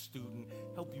 the best student.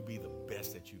 Help you be the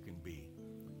best that you can be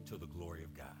to the glory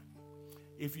of God.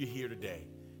 If you're here today,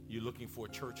 you're looking for a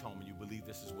church home and you believe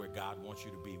this is where God wants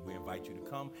you to be, we invite you to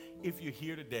come. If you're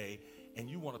here today and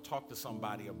you want to talk to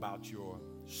somebody about your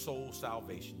soul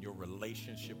salvation, your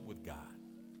relationship with God,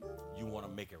 you want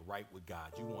to make it right with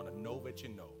God, you want to know that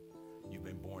you've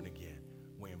been born again,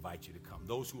 we invite you to come.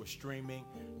 Those who are streaming,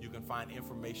 you can find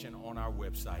information on our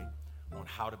website on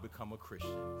how to become a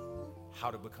Christian, how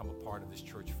to become a part of this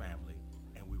church family,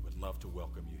 and we would love to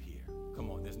welcome you here. Come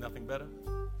on, there's nothing better.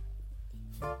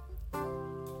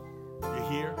 You're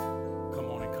here, come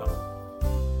on and come.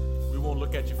 We won't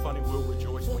look at you funny, we'll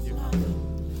rejoice when you come.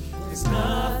 There's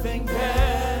nothing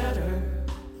better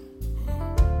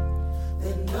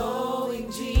than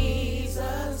knowing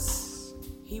Jesus.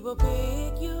 He will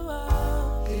pick you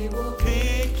up. He will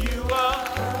pick you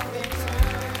up and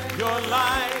turn your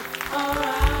life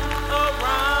around.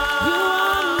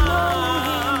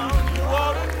 You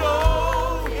ought to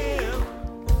know him.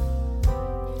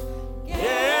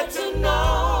 Get to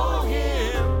know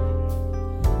him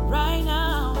right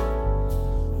now.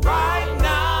 Right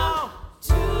now.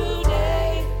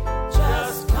 Today,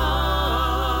 just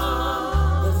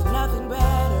come. There's nothing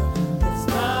better. There's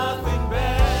nothing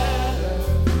better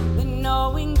than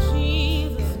knowing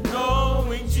Jesus.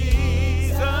 knowing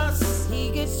Jesus.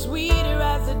 He gets sweeter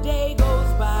as the day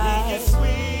goes by. He gets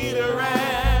sweeter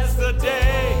as the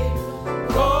day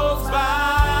goes by.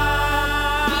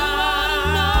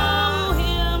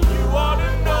 You ought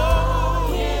to know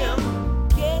him.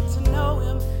 Get to know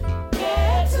him.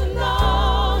 Get to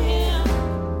know him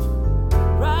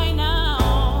right now.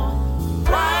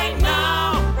 Right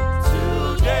now,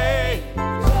 today.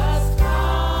 Just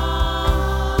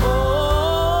come. Oh,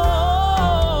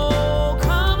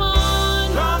 come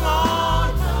on. Come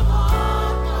on.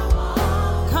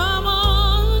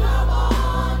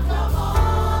 Come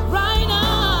on. Right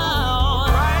now.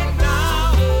 Right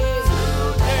now,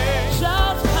 today.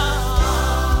 Just come.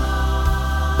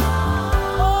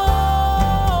 Oh,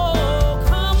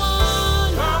 come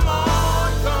on. Come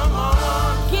on, come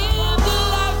on. Give your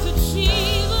life to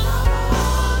Jesus.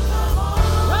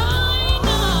 Right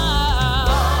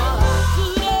now.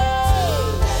 Today.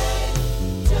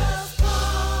 Just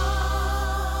come.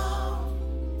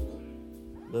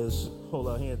 Let's hold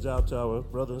our hands out to our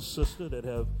brother and sister that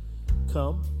have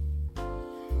come.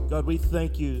 God, we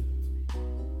thank you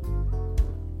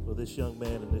for this young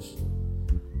man and this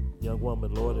young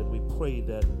woman, Lord, and we pray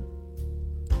that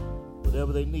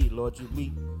whatever they need, Lord, you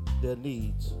meet their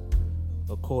needs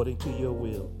according to your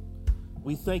will.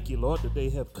 We thank you, Lord, that they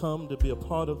have come to be a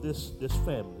part of this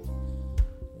family.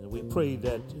 And we pray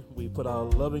that we put our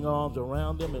loving arms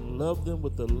around them and love them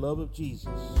with the love of Jesus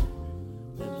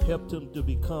and help them to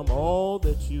become all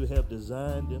that you have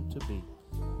designed them to be.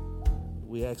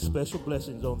 We ask special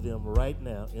blessings on them right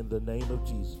now in the name of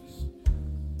Jesus.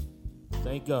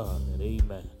 Thank God and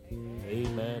amen.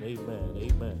 Amen, amen,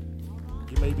 amen.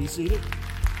 You may be seated.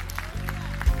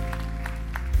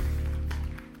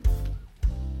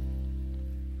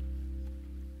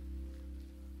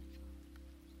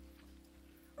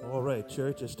 All right,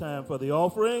 church, it's time for the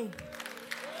offering.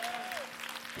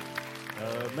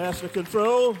 Master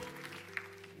Control,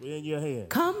 we're in your hands.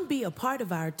 Come be a part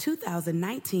of our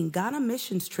 2019 Ghana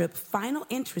Missions Trip final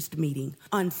interest meeting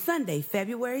on Sunday,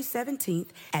 February 17th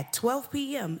at 12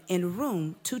 p.m. in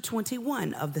room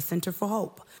 221 of the Center for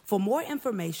Hope. For more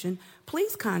information,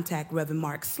 please contact Reverend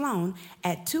Mark Sloan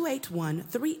at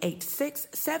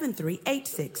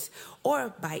 281-386-7386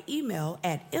 or by email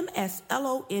at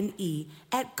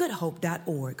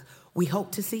mslone@goodhope.org. We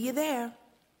hope to see you there.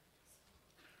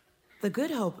 The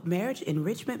Good Hope Marriage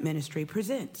Enrichment Ministry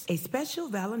presents a special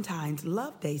Valentine's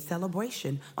Love Day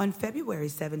celebration on February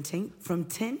 17th from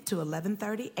 10 to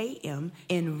 11:30 a.m.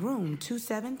 in room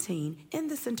 217 in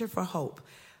the Center for Hope.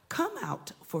 Come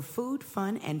out for food,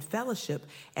 fun, and fellowship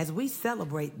as we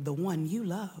celebrate the one you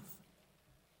love.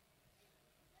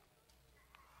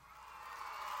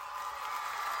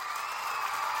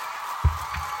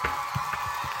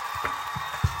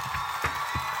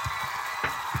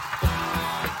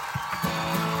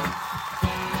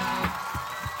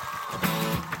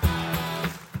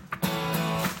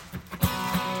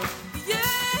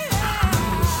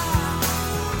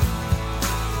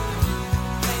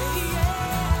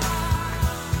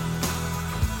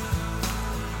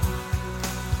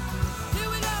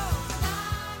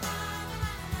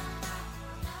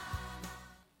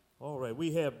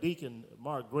 We have Deacon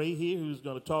Mark Gray here, who's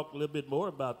going to talk a little bit more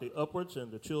about the Upwards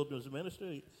and the children's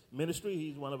ministry.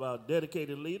 He's one of our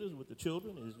dedicated leaders with the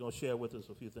children, and he's going to share with us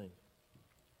a few things.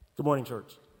 Good morning,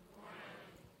 church.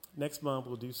 Next month,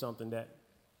 we'll do something that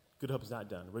Good Hope has not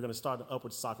done. We're going to start an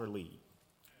Upwards Soccer League.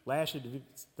 Last year,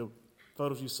 the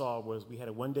photos you saw was we had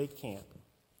a one-day camp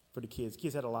for the kids.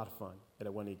 Kids had a lot of fun at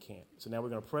a one-day camp. So now we're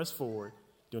going to press forward,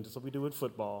 doing just like we do in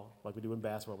football, like we do in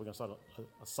basketball. We're going to start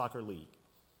a soccer league.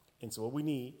 And so what we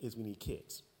need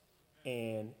kids.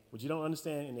 And what you don't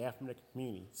understand in the African-American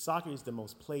community, soccer is the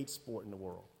most played sport in the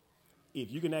world.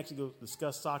 If you can actually go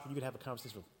discuss soccer, you can have a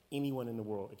conversation with anyone in the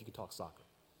world if you can talk soccer.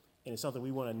 And it's something we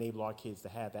want to enable our kids to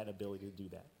have that ability to do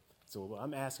that. So what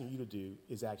I'm asking you to do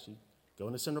is actually go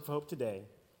in the Center for Hope today,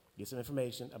 get some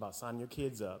information about signing your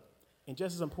kids up. And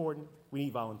just as important, we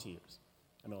need volunteers.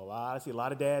 I see a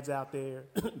lot of dads out there,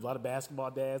 a lot of basketball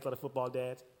dads, a lot of football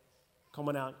dads.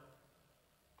 Coming out,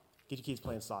 get your kids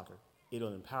playing soccer.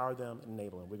 It'll empower them and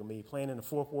enable them. We're going to be playing in the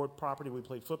Fourth Ward property. We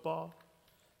play football.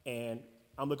 And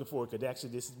I'm looking forward, because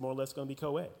actually this is more or less going to be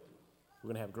co-ed. We're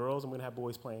going to have girls and we're going to have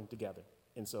boys playing together.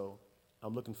 And so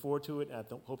I'm looking forward to it, and I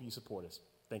hope you support us.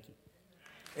 Thank you.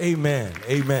 Amen.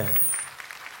 Amen.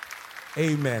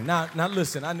 Amen. Now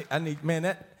listen, I need, man,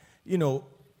 that, you know,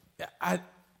 I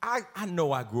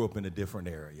know I grew up in a different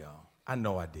era, y'all. I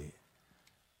know I did.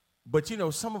 But, you know,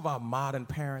 some of our modern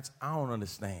parents, I don't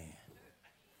understand.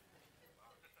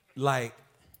 Like,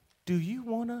 do you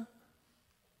want to?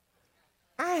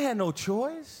 I had no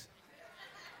choice.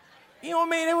 You know what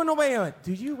I mean? There was nobody like,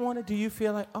 do you want to? Do you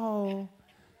feel like, oh,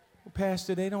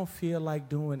 Pastor, they don't feel like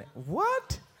doing it.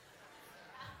 What?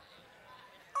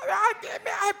 I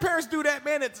had parents do that,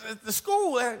 man, at the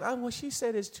school. Well, she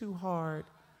said it's too hard,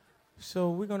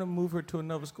 so we're going to move her to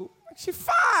another school. She's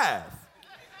 5.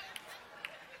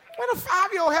 When a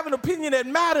 5-year-old have an opinion that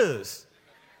matters.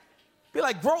 Be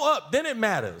like, grow up, then it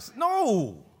matters.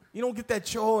 No, you don't get that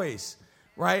choice,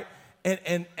 right?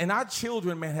 And our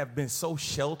children, man, have been so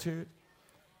sheltered,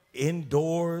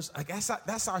 indoors. Like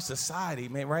that's our society,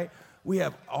 man, right? We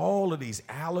have all of these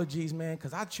allergies, man,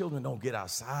 because our children don't get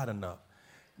outside enough.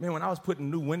 Man, when I was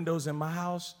putting new windows in my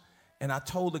house, and I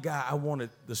told the guy I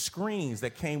wanted the screens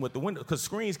that came with the windows, because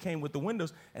screens came with the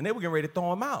windows, and they were getting ready to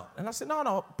throw them out. And I said,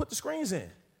 no, put the screens in.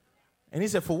 And he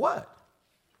said, for what?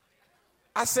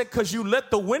 I said, because you let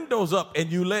the windows up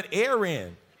and you let air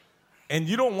in, and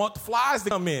you don't want the flies to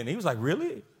come in. He was like,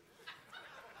 really?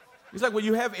 He's like, well,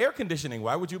 you have air conditioning.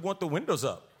 Why would you want the windows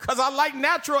up? Because I like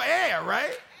natural air,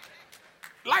 right?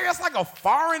 Like, that's like a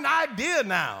foreign idea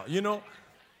now, you know?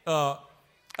 I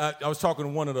was talking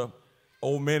to one of the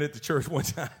old men at the church one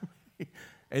time.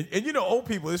 and you know, old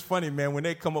people, it's funny, man, when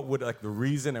they come up with, like, the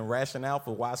reason and rationale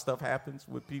for why stuff happens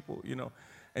with people, you know?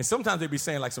 And sometimes they be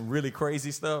saying, like, some really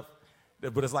crazy stuff,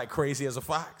 but it's like crazy as a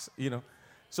fox, you know?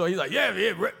 So he's like,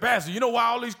 yeah, Pastor, you know why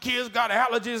all these kids got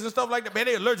allergies and stuff like that? Man,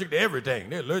 they're allergic to everything.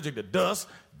 They're allergic to dust,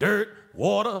 dirt,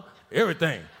 water,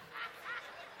 everything.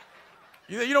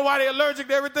 You know why they're allergic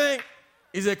to everything?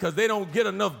 He said, because they don't get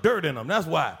enough dirt in them. That's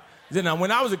why. He said, now,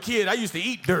 when I was a kid, I used to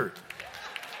eat dirt.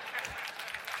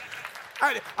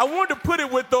 I wanted to put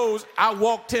it with those I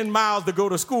walked 10 miles to go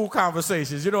to school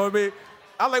conversations, you know what I mean?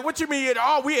 I was like, what you mean?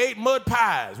 Oh, we ate mud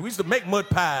pies. We used to make mud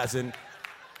pies and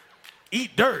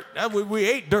eat dirt. We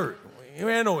ate dirt.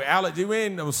 We ain't no allergy. We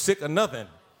ain't no sick or nothing.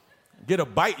 Get a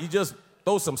bite, you just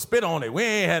throw some spit on it. We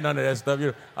ain't had none of that stuff. I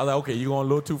was like, okay, you're going a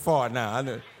little too far now. I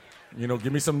know,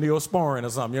 give me some Neosporin or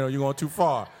something. You're going too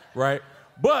far, right?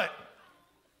 But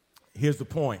here's the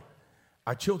point.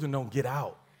 Our children don't get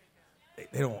out.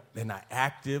 They're not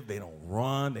active. They don't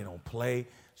run. They don't play.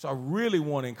 So I really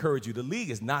want to encourage you. The league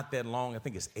is not that long. I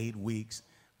think it's 8 weeks.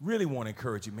 Really want to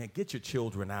encourage you, man, get your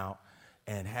children out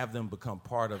and have them become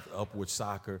part of Upward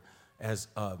Soccer. As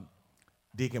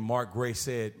Deacon Mark Gray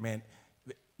said, man,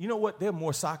 you know what? There are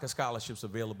more soccer scholarships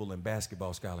available than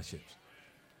basketball scholarships.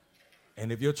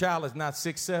 And if your child is not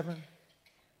 6'7"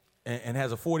 and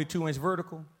has a 42-inch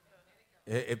vertical,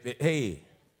 if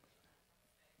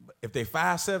they're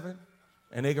 5'7"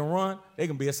 and they can run, they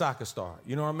can be a soccer star.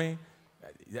 You know what I mean?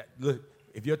 Look,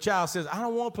 if your child says, I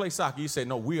don't want to play soccer, you say,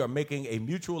 no, we are making a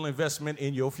mutual investment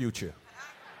in your future.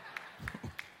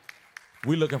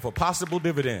 We're looking for possible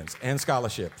dividends and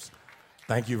scholarships.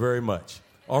 Thank you very much.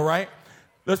 All right?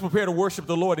 Let's prepare to worship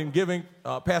the Lord in giving.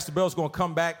 Pastor Bell's going to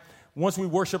come back. Once we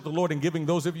worship the Lord in giving,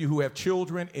 those of you who have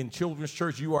children in children's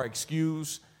church, you are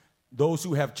excused. Those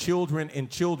who have children in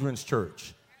children's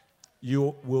church,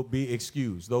 you will be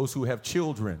excused. Those who have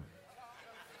children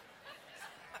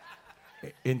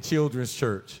in children's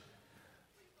church.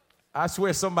 I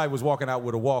swear somebody was walking out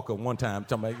with a walker one time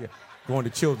talking about going to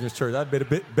children's church. I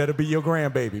better be your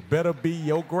grandbaby. Better be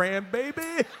your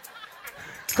grandbaby.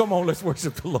 Come on, let's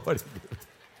worship the Lord.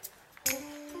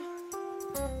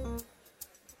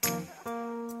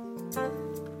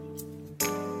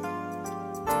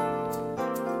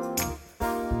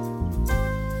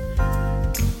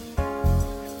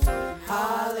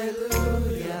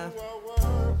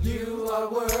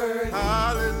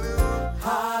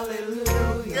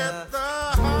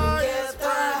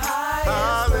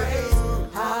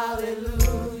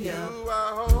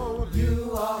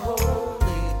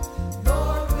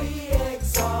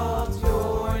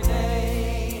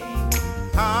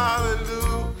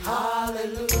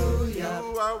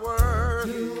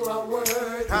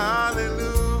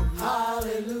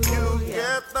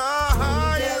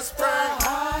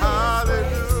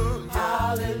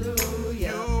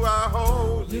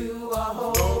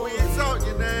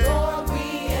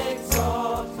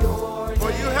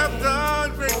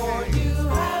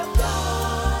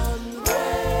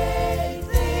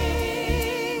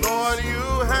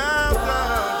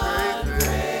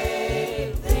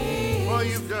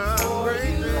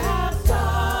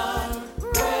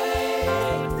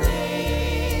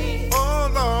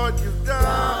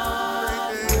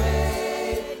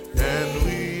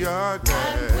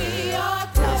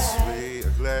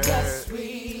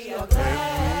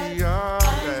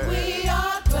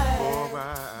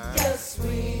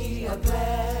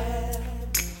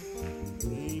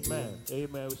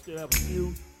 Amen. We still have a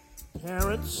few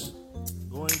parents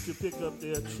going to pick up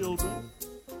their children.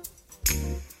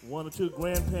 1 or 2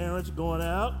 grandparents going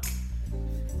out.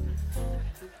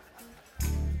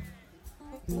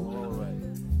 All right.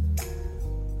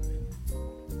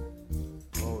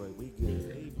 All right, we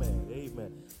good. Amen.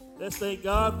 Amen. Let's thank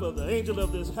God for the angel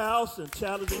of this house and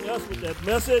challenging us with that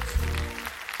message.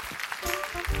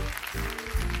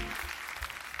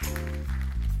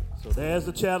 So there's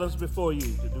the challenge before you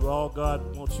to do all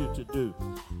God wants you to do.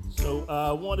 So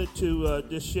I wanted to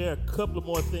just share a couple of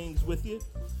more things with you.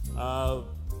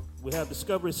 We have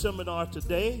Discovery Seminar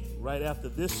today, right after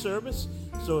this service.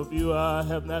 So if you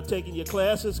have not taken your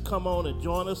classes, come on and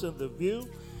join us in the View.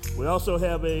 We also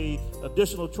have a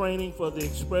additional training for the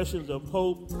Expressions of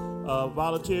Hope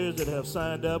volunteers that have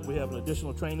signed up. We have an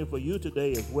additional training for you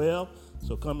today as well.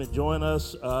 So come and join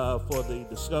us for the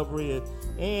Discovery.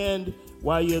 And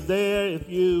while you're there, if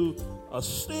you are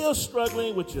still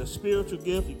struggling with your spiritual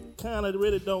gift, you kind of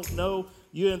really don't know,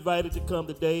 you're invited to come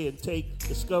today and take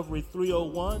Discovery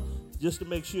 301 just to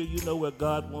make sure you know where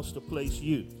God wants to place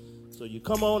you. So you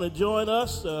come on and join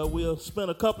us. We'll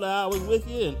spend a couple of hours with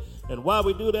you, and while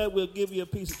we do that, we'll give you a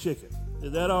piece of chicken.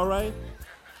 Is that all right?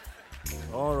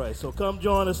 All right, so come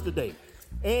join us today.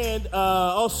 And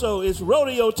also, it's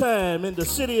rodeo time in the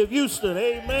city of Houston.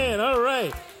 Amen. All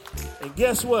right. And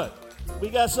guess what? We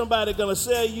got somebody going to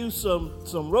sell you some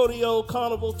rodeo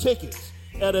carnival tickets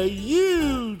at a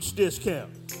huge discount.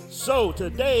 So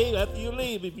today, after you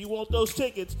leave, if you want those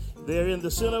tickets, they're in the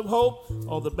Center of Hope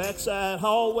on the backside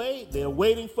hallway. They're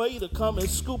waiting for you to come and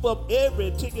scoop up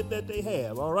every ticket that they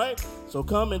have, all right? So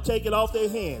come and take it off their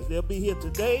hands. They'll be here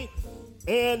today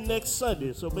and next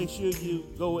Sunday, so make sure you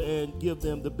go and give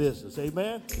them the business,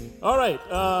 amen? All right,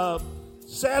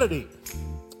 Saturday,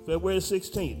 February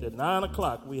 16th at 9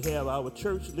 o'clock, we have our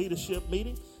church leadership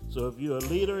meeting. So if you're a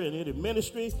leader in any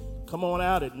ministry, come on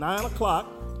out at 9 o'clock.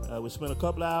 We spent a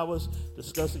couple of hours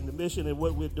discussing the mission and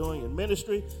what we're doing in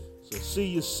ministry. So see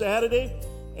you Saturday.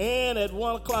 And at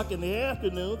 1 o'clock in the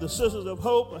afternoon, the Sisters of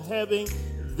Hope are having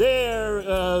their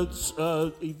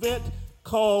event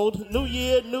called New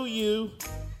Year, New You.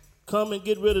 Come and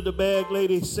get rid of the bag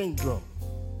lady syndrome.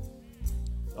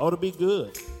 Ought to be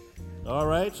good. All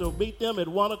right, so meet them at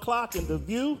 1 o'clock in the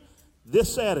View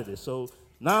this Saturday. So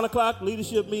 9 o'clock,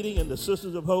 leadership meeting, and the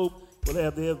Sisters of Hope will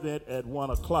have their event at 1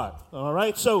 o'clock. All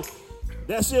right, so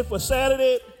that's it for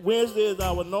Saturday. Wednesday is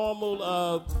our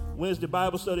normal Wednesday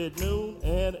Bible study at noon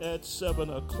and at 7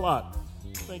 o'clock.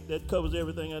 I think that covers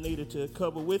everything I needed to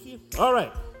cover with you. All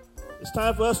right, it's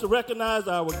time for us to recognize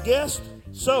our guest.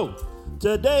 So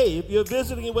today, if you're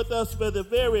visiting with us for the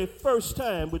very first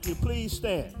time, would you please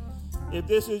stand? If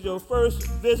this is your first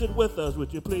visit with us,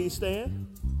 would you please stand?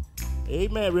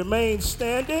 Amen. Remain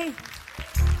standing.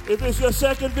 If it's your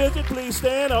second visit, please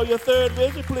stand. Or your third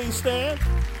visit, please stand.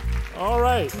 All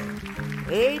right.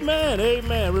 Amen.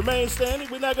 Amen. Remain standing.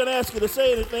 We're not going to ask you to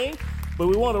say anything, but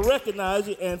we want to recognize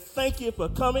you and thank you for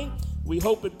coming. We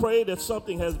hope and pray that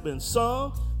something has been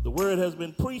sung, the word has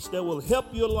been preached that will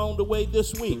help you along the way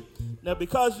this week. Now,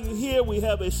 because you're here, we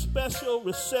have a special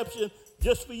reception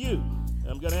just for you.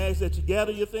 I'm going to ask that you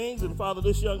gather your things and follow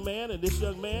this young man and this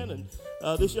young man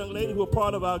and this young lady who are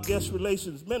part of our guest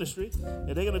relations ministry.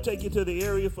 And they're going to take you to the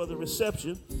area for the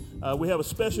reception. We have a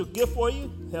special gift for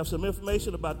you, have some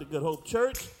information about the Good Hope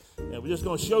Church. And we're just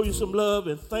going to show you some love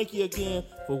and thank you again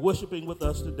for worshiping with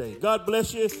us today. God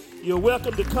bless you. You're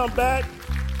welcome to come back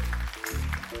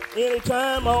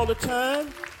anytime, all the time.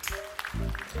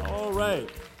 All right.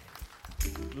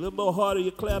 A little more harder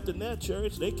you clapped in that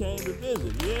church. They came to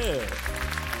visit. Yeah.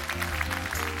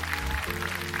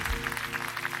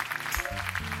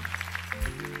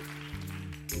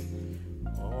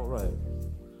 All right.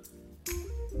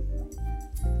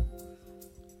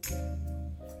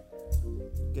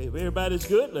 Okay, if everybody's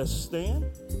good, let's stand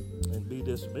and be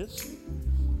dismissed.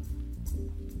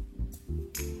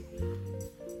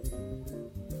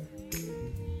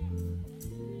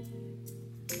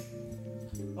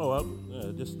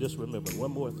 Just remember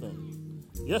one more thing.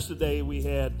 Yesterday we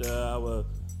had our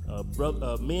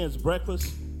men's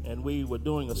breakfast, and we were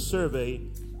doing a survey.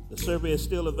 The survey is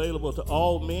still available to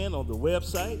all men on the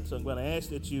website. So I'm going to ask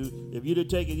that you, if you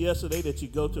didn't take it yesterday, that you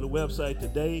go to the website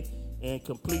today and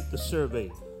complete the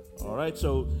survey. All right,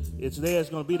 so it's there.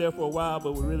 It's going to be there for a while,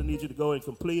 but we really need you to go and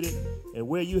complete it. And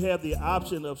where you have the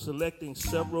option of selecting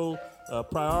several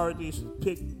priorities,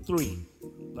 pick 3.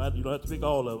 You don't have to pick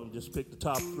all of them. Just pick the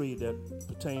top 3 that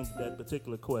pertain to that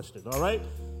particular question. All right?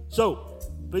 So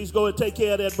please go and take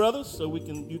care of that, brothers, so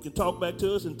you can talk back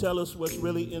to us and tell us what's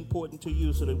really important to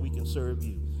you so that we can serve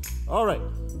you. All right.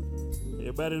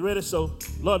 Everybody ready? So,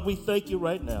 Lord, we thank you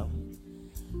right now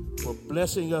for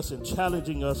blessing us and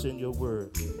challenging us in your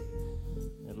word.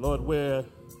 And, Lord, where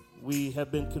we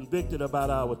have been convicted about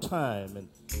our time and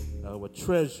our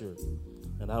treasure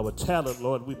and our talent,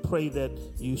 Lord, we pray that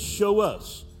you show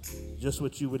us just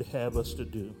what you would have us to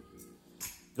do.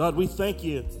 God, we thank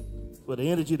you for the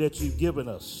energy that you've given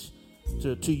us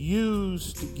to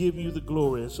use to give you the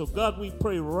glory. And so, God, we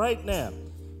pray right now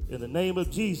in the name of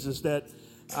Jesus that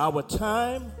our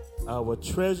time, our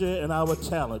treasure, and our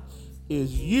talent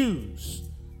is used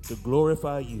to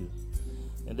glorify you.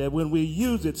 And that when we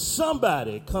use it,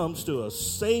 somebody comes to a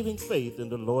saving faith in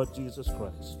the Lord Jesus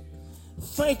Christ.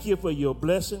 Thank you for your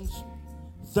blessings.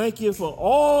 Thank you for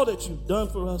all that you've done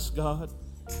for us, God,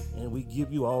 and we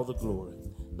give you all the glory.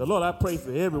 The Lord, I pray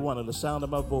for everyone in the sound of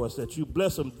my voice that you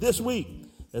bless them this week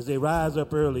as they rise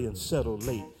up early and settle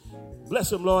late. Bless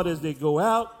them, Lord, as they go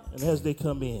out and as they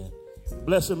come in.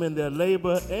 Bless them in their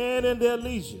labor and in their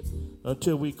leisure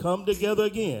until we come together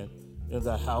again in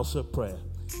the house of prayer.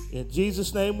 In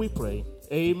Jesus' name we pray.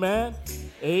 Amen,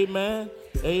 amen,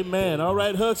 amen. All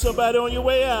right, hug somebody on your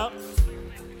way out.